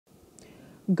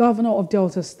Governor of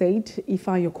Delta State,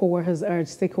 Ifeanyi Okowa, has urged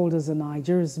stakeholders in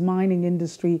Nigeria's mining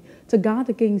industry to guard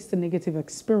against the negative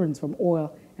experience from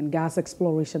oil and gas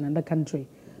exploration in the country.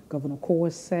 Governor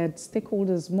Okowa said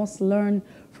stakeholders must learn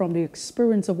from the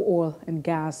experience of oil and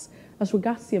gas as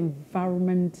regards the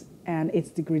environment and its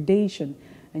degradation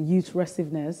and youth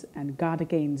restiveness and guard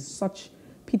against such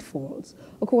pitfalls.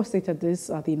 Okowa stated this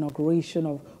at the inauguration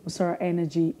of Osara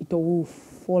Energy Itowu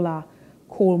Fola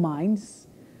coal mines,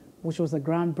 which was a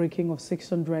groundbreaking of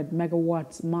 600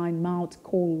 megawatts mine mount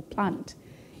coal plant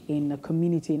in a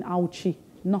community in Auchi,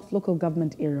 North local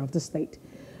government area of the state.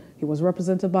 He was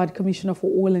represented by the Commissioner for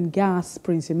Oil and Gas,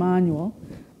 Prince Emmanuel.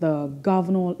 The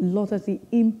governor lauded the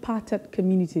impacted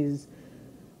communities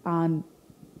and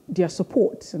their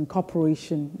support and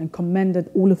cooperation and commended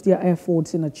all of their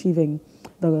efforts in achieving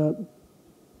the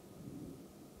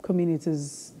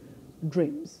community's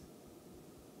dreams.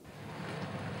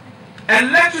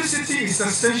 Electricity is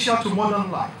essential to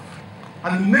modern life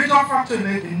and a major factor in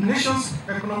the nation's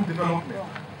economic development.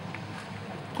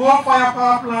 Coal-fired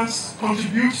power plants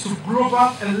contribute to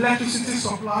global electricity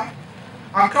supply,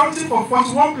 accounting for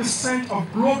 41%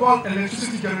 of global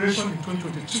electricity generation in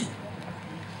 2022.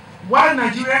 While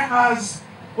Nigeria has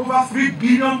over 3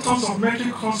 billion tons of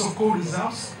metric tons of coal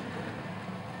reserves,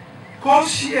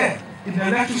 coal's share in the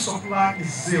electric supply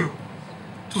is zero.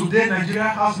 Today, Nigeria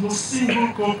has no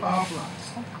single coal power plant.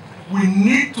 We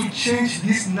need to change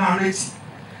this narrative,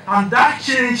 and that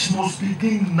change must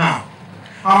begin now,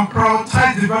 and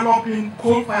prioritize developing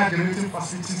coal-fired generating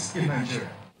facilities in Nigeria.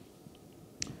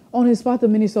 On his part, the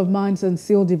Minister of Mines and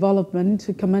Steel Development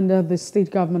commended the state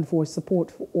government for its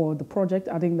support for the project,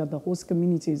 adding that the host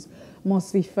communities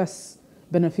must be first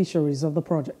beneficiaries of the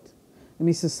project. The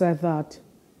minister said that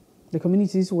the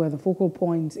communities were the focal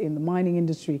points in the mining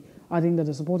industry, adding that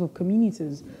the support of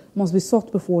communities must be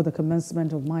sought before the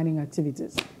commencement of mining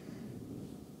activities.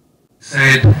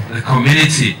 Said the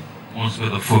community must be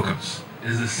the focus,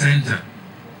 is the center.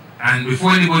 And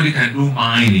before anybody can do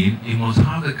mining, it must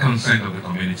have the consent of the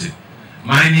community.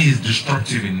 Mining is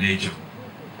destructive in nature.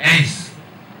 Hence,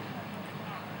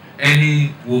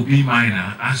 any will-be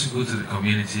miner has to go to the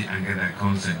community and get that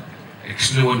consent,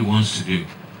 explain what he wants to do.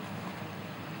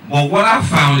 But what I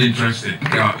found interesting,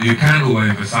 you can't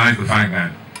overemphasize the fact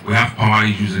that we have power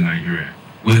issues in Nigeria.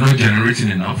 We're not generating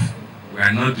enough. We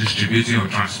are not distributing or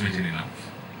transmitting enough.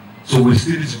 So we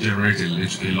still need to generate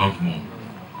a lot more.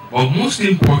 But most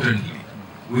importantly,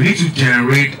 we need to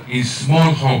generate in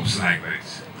small hubs like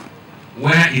this,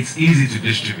 where it's easy to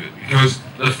distribute. Because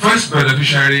the first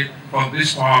beneficiary from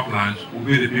this power plant will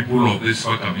be the people of these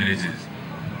four communities,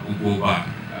 Ugoba,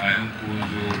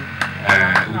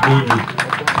 Ugodu,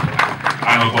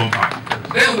 and Obompa.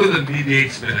 They will be the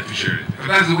immediate beneficiaries. Because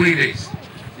that's the way it is.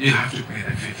 You have to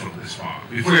benefit from this power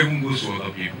before it even goes to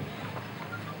other people.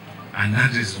 And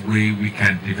that is the way we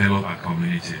can develop our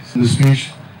communities. The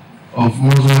speech of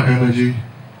Mozart Energy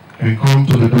can come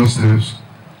to the doorsteps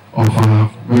of our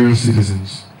various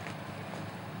citizens.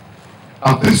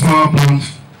 As this power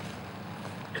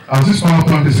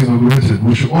plant is inaugurated,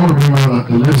 we should all remember that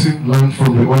the lesson learned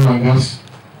from the oil and gas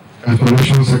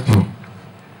exploration sector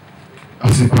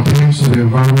as it pertains to the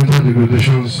environmental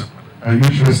degradations and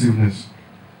youth restiveness.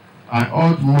 I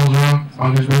urge Mozart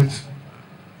management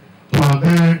to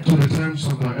adhere to the terms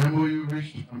of the MOU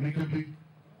reached amicably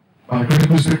by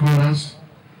critical stakeholders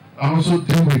and also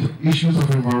deal with issues of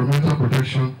environmental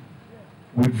protection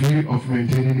with view of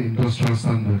maintaining industrial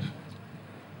standard.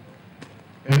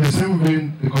 In the same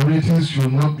vein, the communities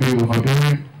should not make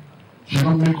overbearing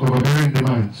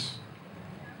demands.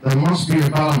 There must be a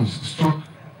balance struck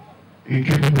in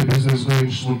keeping the business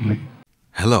going smoothly.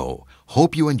 Hello,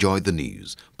 hope you enjoyed the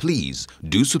news. Please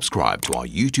do subscribe to our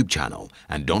YouTube channel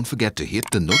and don't forget to hit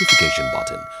the notification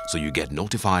button so you get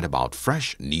notified about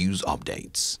fresh news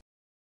updates.